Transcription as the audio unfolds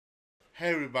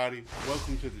Hey everybody,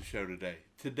 welcome to the show today.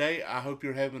 Today I hope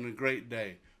you're having a great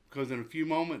day because in a few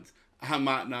moments I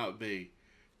might not be.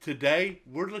 Today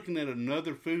we're looking at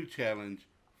another food challenge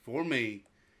for me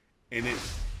and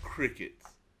it's crickets.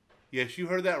 Yes, you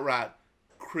heard that right,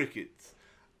 crickets.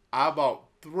 I bought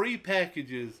 3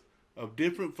 packages of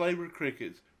different flavored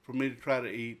crickets for me to try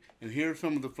to eat, and here are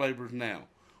some of the flavors now.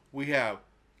 We have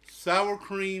sour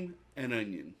cream and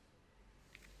onion.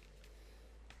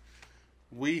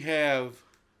 We have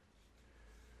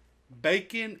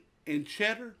bacon and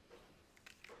cheddar.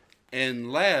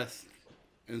 And last,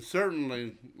 and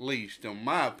certainly least, in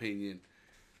my opinion,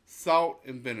 salt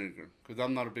and vinegar. Because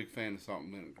I'm not a big fan of salt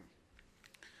and vinegar.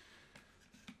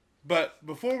 But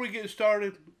before we get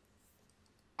started,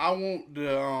 I want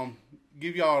to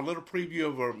give y'all a little preview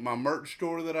of my merch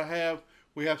store that I have.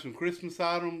 We have some Christmas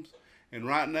items. And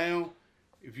right now,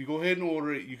 if you go ahead and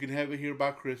order it, you can have it here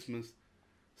by Christmas.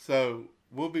 So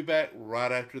we'll be back right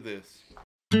after this.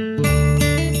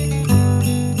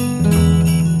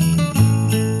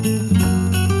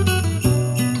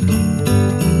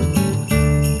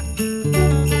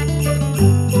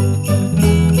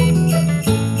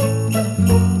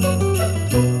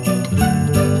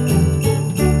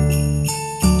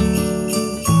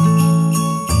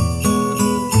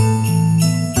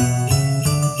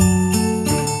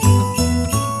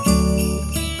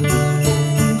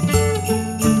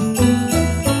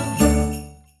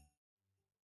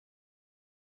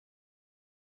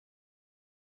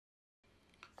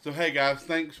 So hey guys,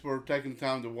 thanks for taking the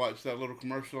time to watch that little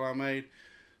commercial I made.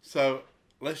 So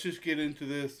let's just get into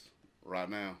this right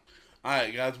now.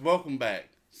 Alright guys, welcome back.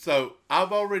 So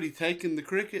I've already taken the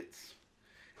crickets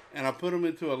and I put them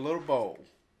into a little bowl.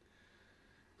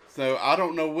 So I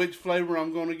don't know which flavor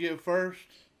I'm going to get first.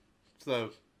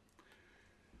 So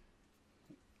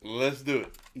let's do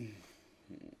it.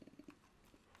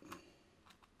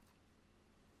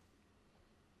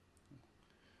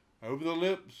 Over the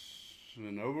lips.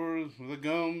 And over the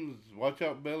gums, watch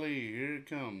out belly, here it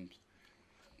comes.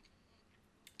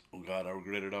 Oh God, I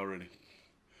regret it already.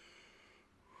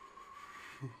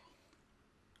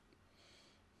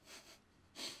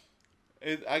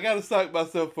 I gotta psych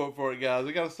myself up for it, guys.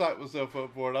 I gotta psych myself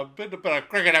up for it. I've been to put a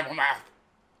cricket in my mouth.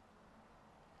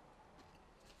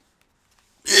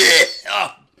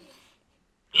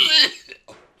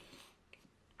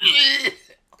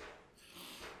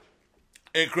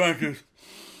 It crunches.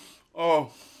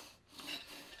 Oh.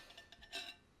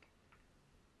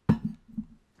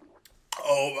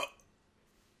 Oh.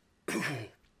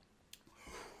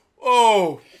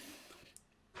 Oh.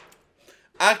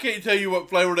 I can't tell you what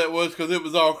flavor that was because it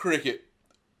was all cricket.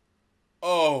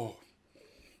 Oh.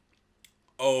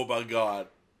 Oh my God.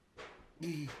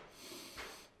 It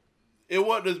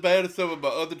wasn't as bad as some of my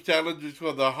other challenges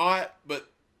because they're hot,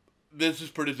 but this is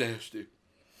pretty nasty.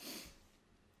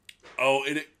 Oh,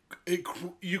 and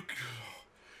you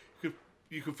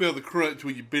can feel the crunch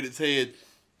when you bit its head.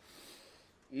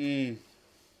 Here's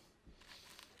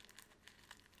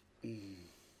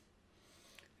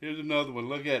another one.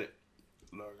 Look at it.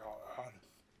 Look,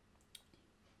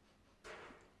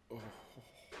 oh,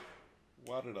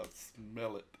 why did I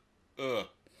smell it? Ugh.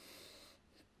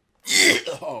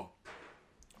 Oh.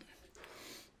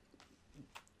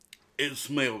 It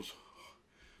smells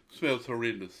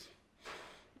horrendous.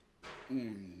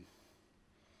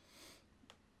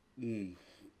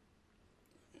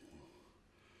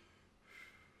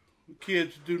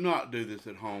 Kids, do not do this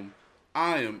at home.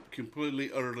 I am completely,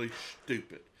 utterly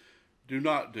stupid. Do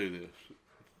not do this.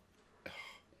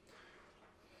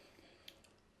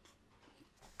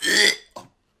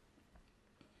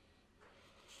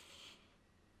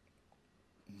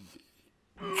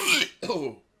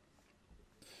 Oh.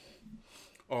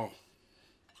 Oh.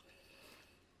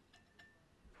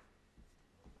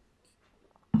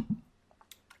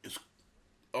 It's,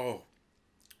 oh.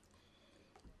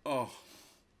 Oh.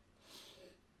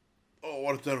 Oh,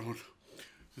 what is that on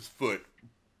his foot?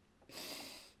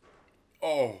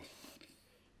 Oh.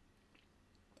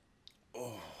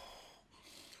 Oh.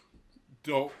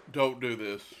 Don't do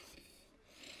this.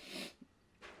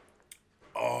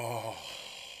 Oh.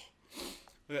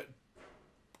 That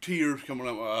tears coming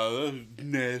out my eye. That's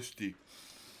nasty.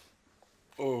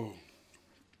 Oh.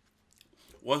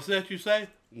 What's that you say?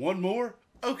 One more?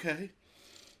 Okay.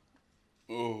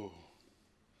 Oh.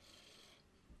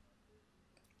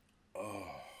 Oh.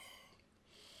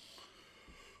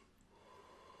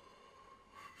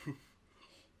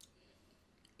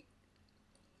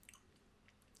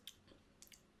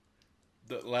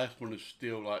 That last one is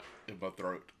still like in my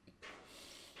throat.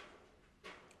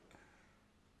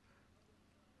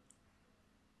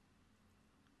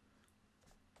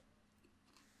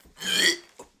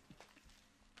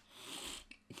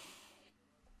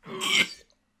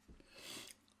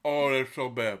 they're so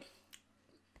bad.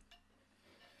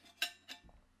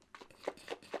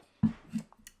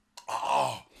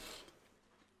 Oh.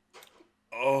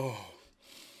 Oh.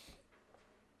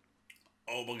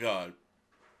 Oh my God.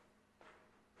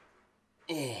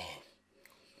 Oh.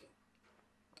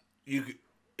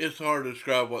 It's hard to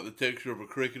describe what the texture of a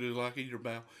cricket is like in your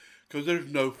mouth because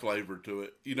there's no flavor to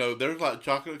it. You know, there's like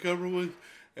chocolate covered ones,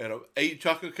 and I've ate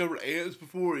chocolate covered ants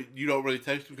before. You don't really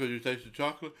taste them because you taste the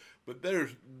chocolate, but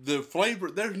there's the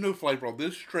flavor. There's no flavor on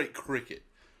this. Straight cricket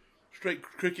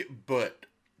butt.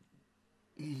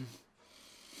 Mm.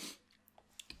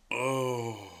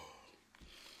 Oh,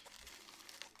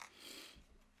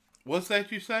 what's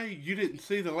that you say? You didn't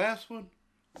see the last one?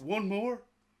 One more?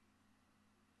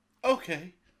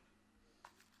 Okay.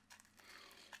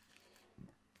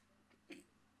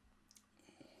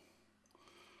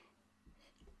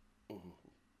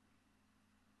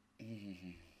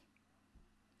 Mm.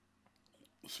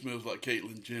 Smells like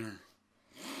Caitlyn Jenner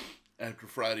after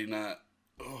Friday night.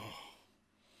 Oh.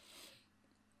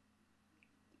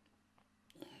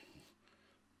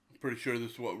 I'm pretty sure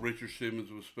this is what Richard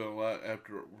Simmons was smelling like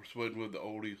after sweating with the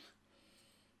oldies.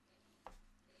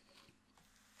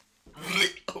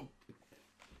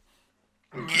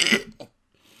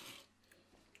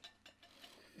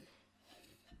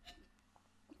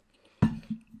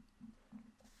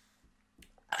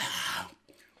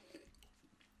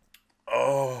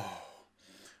 Oh.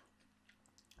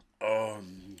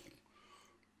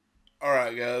 All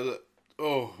right, guys.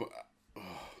 Oh,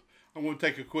 I'm going to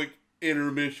take a quick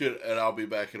intermission, and I'll be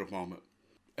back in a moment.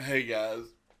 Hey, guys.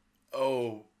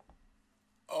 Oh,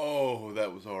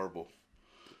 that was horrible.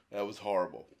 That was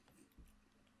horrible.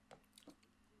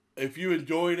 If you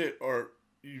enjoyed it or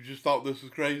you just thought this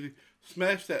was crazy,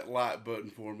 smash that like button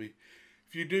for me.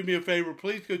 If you do me a favor,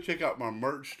 please go check out my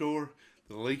merch store.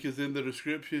 The link is in the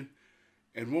description.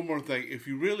 And one more thing, if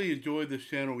you really enjoyed this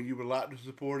channel and you would like to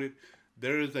support it,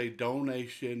 there is a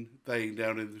donation thing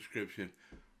down in the description.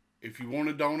 If you want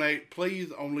to donate, please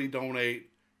only donate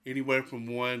anywhere from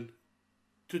 $1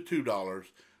 to $2.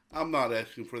 I'm not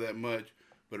asking for that much,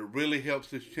 but it really helps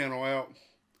this channel out.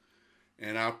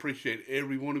 And I appreciate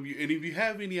every one of you. And if you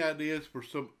have any ideas for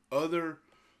some other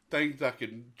things I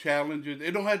can challenge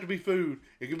it don't have to be food.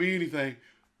 It can be anything.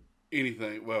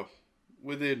 Anything. Well,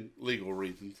 within legal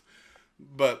reasons.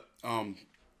 But,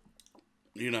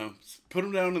 you know, put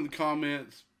them down in the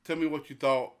comments. Tell me what you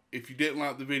thought. If you didn't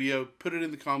like the video, put it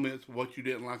in the comments what you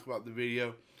didn't like about the video.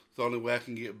 It's the only way I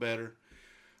can get better.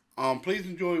 Please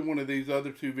enjoy one of these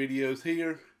other two videos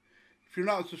here. If you're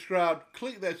not subscribed,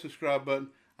 click that subscribe button.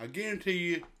 I guarantee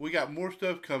you, we got more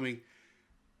stuff coming,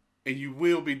 and you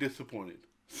will be disappointed.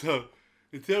 So,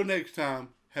 until next time,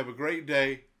 have a great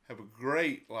day. Have a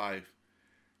great life.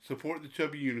 Support the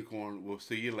Chubby Unicorn. We'll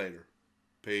see you later.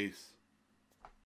 Peace.